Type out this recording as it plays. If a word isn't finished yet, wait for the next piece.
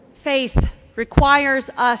Faith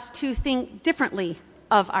requires us to think differently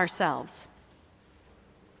of ourselves.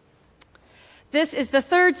 This is the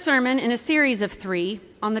third sermon in a series of 3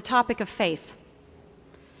 on the topic of faith.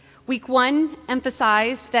 Week 1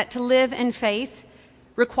 emphasized that to live in faith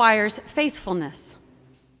requires faithfulness.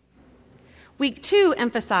 Week 2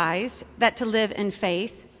 emphasized that to live in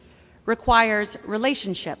faith requires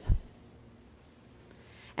relationship.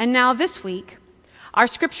 And now this week, our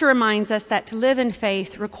scripture reminds us that to live in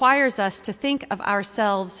faith requires us to think of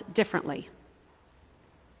ourselves differently.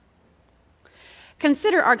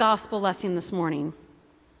 Consider our gospel lesson this morning.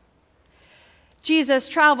 Jesus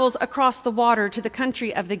travels across the water to the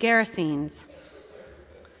country of the Gerasenes.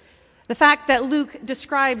 The fact that Luke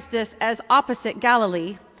describes this as opposite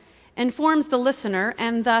Galilee informs the listener,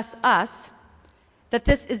 and thus us, that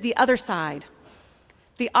this is the other side,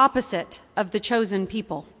 the opposite of the chosen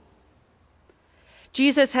people.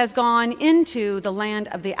 Jesus has gone into the land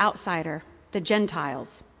of the outsider, the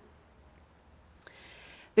Gentiles.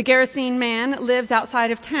 The Gerasene man lives outside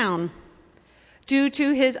of town due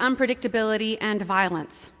to his unpredictability and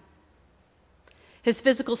violence. His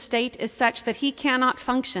physical state is such that he cannot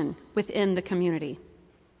function within the community.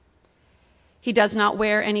 He does not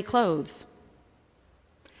wear any clothes.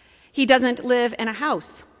 He doesn't live in a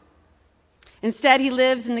house. Instead, he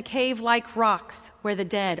lives in the cave-like rocks where the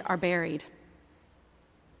dead are buried.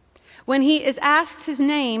 When he is asked his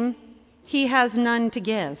name, he has none to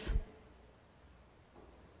give.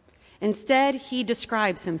 Instead, he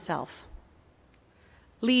describes himself.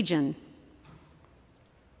 Legion.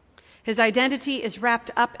 His identity is wrapped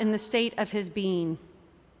up in the state of his being.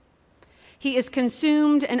 He is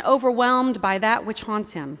consumed and overwhelmed by that which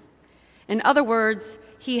haunts him. In other words,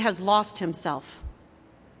 he has lost himself.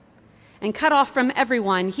 And cut off from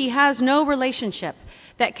everyone, he has no relationship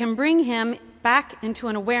that can bring him back into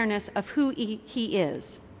an awareness of who he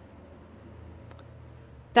is.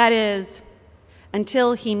 That is,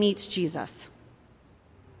 until he meets Jesus.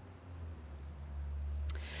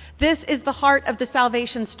 This is the heart of the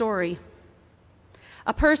salvation story.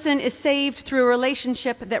 A person is saved through a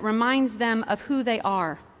relationship that reminds them of who they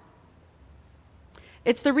are.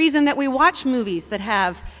 It's the reason that we watch movies that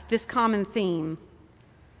have this common theme.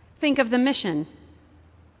 Think of The Mission,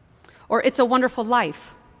 or It's a Wonderful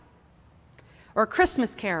Life, or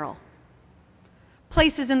Christmas Carol,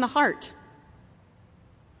 Places in the Heart,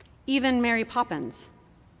 even Mary Poppins.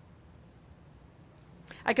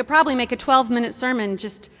 I could probably make a 12-minute sermon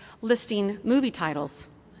just listing movie titles,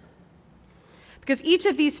 because each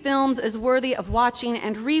of these films is worthy of watching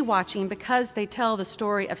and rewatching because they tell the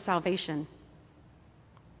story of salvation.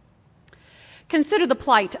 Consider the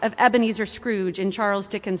plight of Ebenezer Scrooge in Charles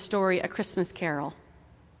Dickens' story, A Christmas Carol.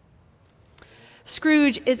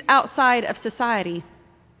 Scrooge is outside of society,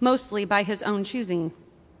 mostly by his own choosing.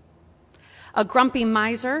 A grumpy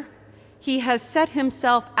miser, he has set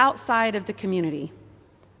himself outside of the community.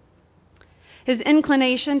 His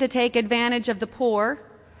inclination to take advantage of the poor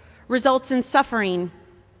results in suffering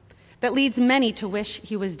that leads many to wish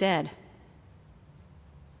he was dead.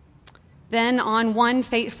 Then, on one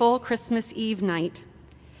fateful Christmas Eve night,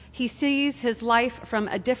 he sees his life from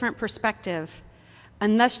a different perspective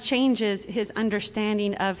and thus changes his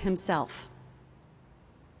understanding of himself.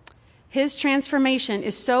 His transformation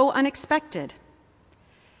is so unexpected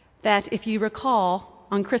that, if you recall,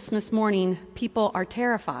 on Christmas morning, people are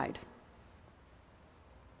terrified.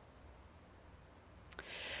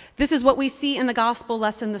 This is what we see in the gospel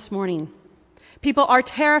lesson this morning. People are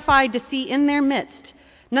terrified to see in their midst,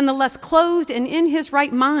 nonetheless clothed and in his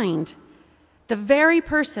right mind, the very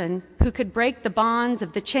person who could break the bonds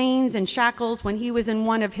of the chains and shackles when he was in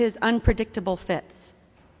one of his unpredictable fits.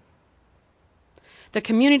 The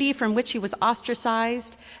community from which he was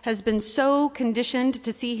ostracized has been so conditioned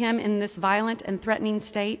to see him in this violent and threatening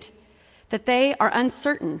state that they are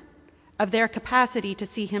uncertain of their capacity to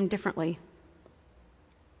see him differently.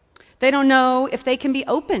 They don't know if they can be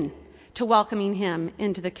open to welcoming him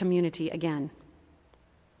into the community again.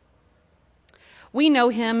 We know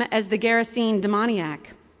him as the Gerasene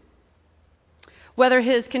demoniac. Whether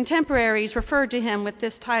his contemporaries referred to him with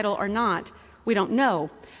this title or not, we don't know,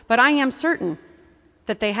 but I am certain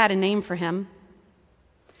that they had a name for him,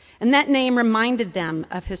 and that name reminded them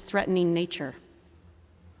of his threatening nature.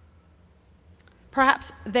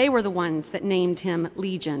 Perhaps they were the ones that named him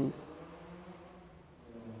Legion.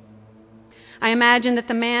 I imagine that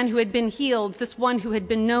the man who had been healed, this one who had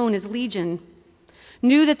been known as Legion,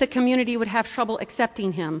 knew that the community would have trouble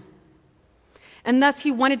accepting him. And thus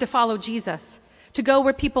he wanted to follow Jesus, to go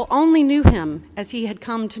where people only knew him as he had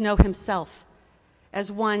come to know himself,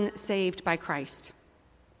 as one saved by Christ.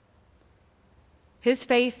 His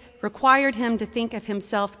faith required him to think of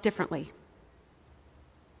himself differently.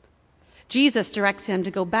 Jesus directs him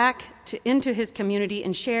to go back into his community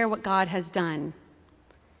and share what God has done.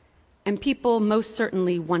 And people most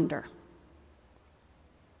certainly wonder.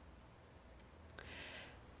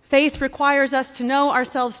 Faith requires us to know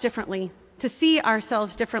ourselves differently, to see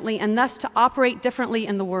ourselves differently, and thus to operate differently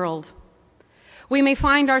in the world. We may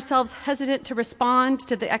find ourselves hesitant to respond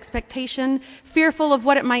to the expectation, fearful of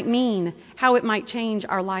what it might mean, how it might change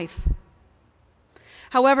our life.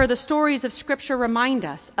 However, the stories of Scripture remind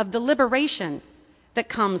us of the liberation that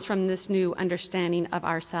comes from this new understanding of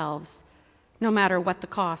ourselves, no matter what the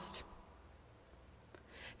cost.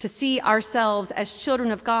 To see ourselves as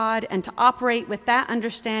children of God and to operate with that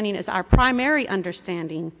understanding as our primary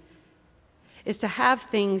understanding is to have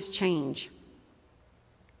things change.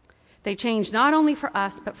 They change not only for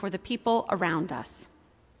us, but for the people around us.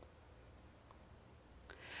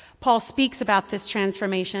 Paul speaks about this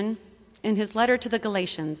transformation in his letter to the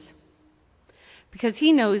Galatians because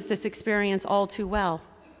he knows this experience all too well.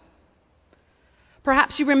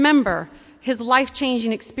 Perhaps you remember his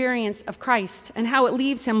life-changing experience of Christ and how it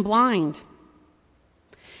leaves him blind.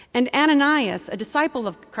 And Ananias, a disciple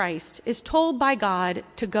of Christ, is told by God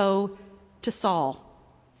to go to Saul.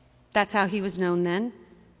 That's how he was known then.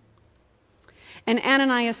 And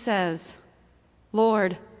Ananias says,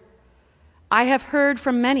 "Lord, I have heard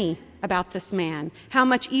from many about this man, how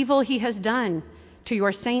much evil he has done to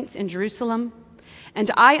your saints in Jerusalem, and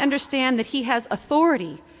I understand that he has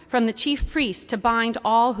authority from the chief priest to bind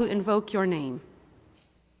all who invoke your name."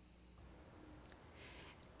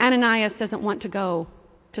 Ananias doesn't want to go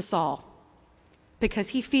to Saul because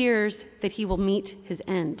he fears that he will meet his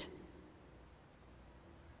end.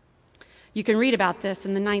 You can read about this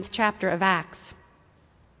in the 9th chapter of Acts.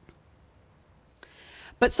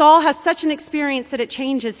 But Saul has such an experience that it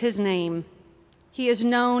changes his name. He is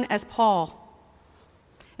known as Paul.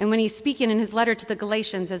 And when he's speaking in his letter to the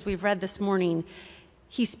Galatians, as we've read this morning,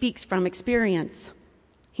 he speaks from experience.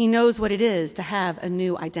 He knows what it is to have a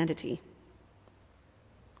new identity.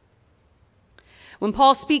 When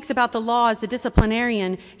Paul speaks about the law as the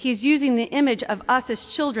disciplinarian, he's using the image of us as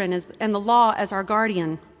children and the law as our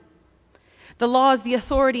guardian. The law is the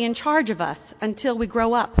authority in charge of us until we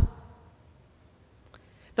grow up.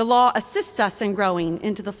 The law assists us in growing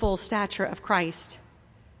into the full stature of Christ.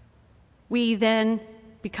 We then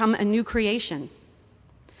become a new creation.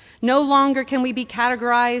 No longer can we be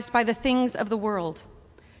categorized by the things of the world,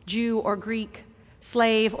 Jew or Greek,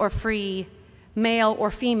 slave or free, male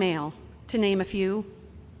or female, to name a few.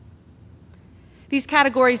 These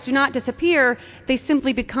categories do not disappear, they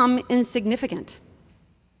simply become insignificant.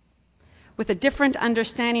 With a different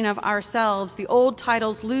understanding of ourselves, the old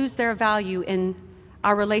titles lose their value in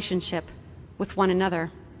our relationship with one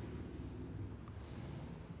another.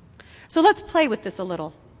 So let's play with this a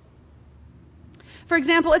little. For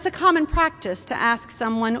example, it's a common practice to ask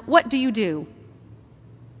someone, "What do you do?"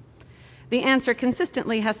 The answer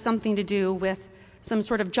consistently has something to do with some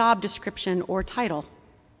sort of job description or title.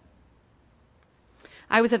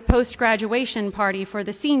 I was at the post-graduation party for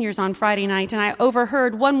the seniors on Friday night, and I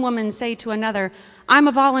overheard one woman say to another, "I'm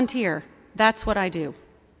a volunteer. That's what I do."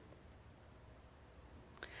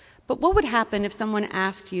 But what would happen if someone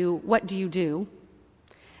asked you, "What do you do?"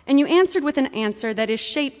 and you answered with an answer that is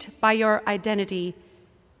shaped by your identity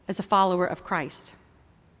as a follower of Christ?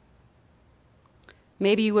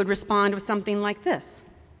 Maybe you would respond with something like this.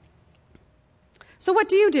 "So what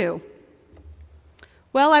do you do?"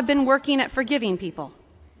 "Well, I've been working at forgiving people."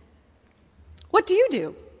 "What do you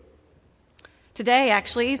do?" "Today,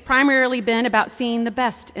 actually, has primarily been about seeing the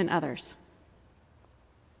best in others."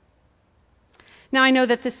 Now, I know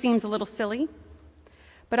that this seems a little silly,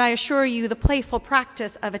 but I assure you the playful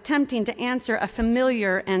practice of attempting to answer a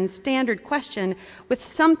familiar and standard question with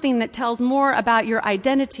something that tells more about your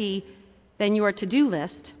identity than your to-do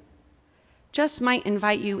list just might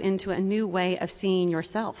invite you into a new way of seeing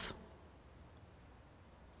yourself.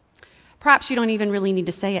 Perhaps you don't even really need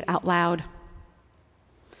to say it out loud.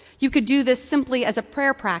 You could do this simply as a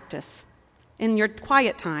prayer practice in your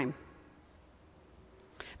quiet time,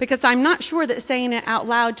 because I'm not sure that saying it out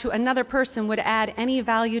loud to another person would add any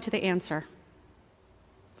value to the answer.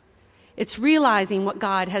 It's realizing what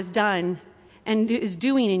God has done and is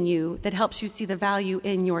doing in you that helps you see the value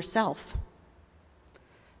in yourself.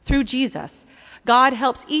 Through Jesus, God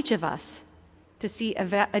helps each of us to see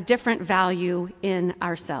a different value in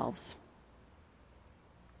ourselves.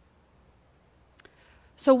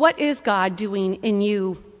 So what is God doing in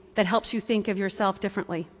you that helps you think of yourself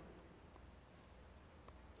differently?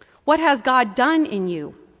 What has God done in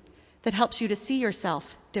you that helps you to see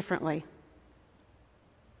yourself differently?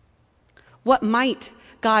 What might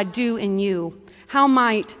God do in you? How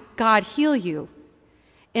might God heal you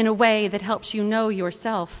in a way that helps you know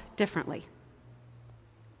yourself differently?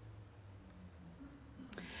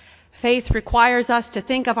 Faith requires us to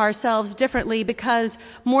think of ourselves differently because,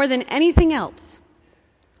 more than anything else,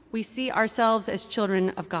 we see ourselves as children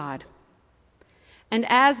of God. And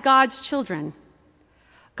as God's children,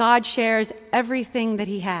 God shares everything that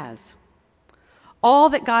he has. All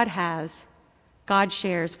that God has, God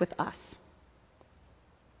shares with us.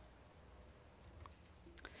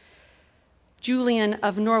 Julian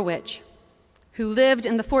of Norwich, who lived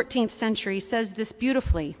in the 14th century, says this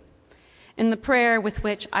beautifully in the prayer with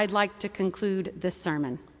which I'd like to conclude this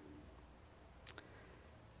sermon.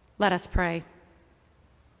 Let us pray.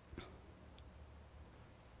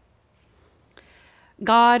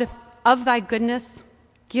 God, of thy goodness,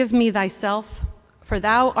 give me thyself, for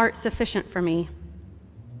thou art sufficient for me.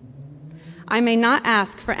 I may not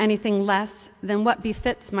ask for anything less than what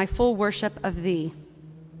befits my full worship of thee.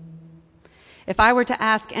 If I were to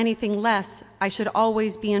ask anything less, I should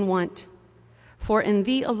always be in want, for in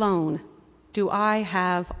thee alone do I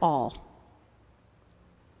have all.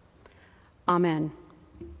 Amen.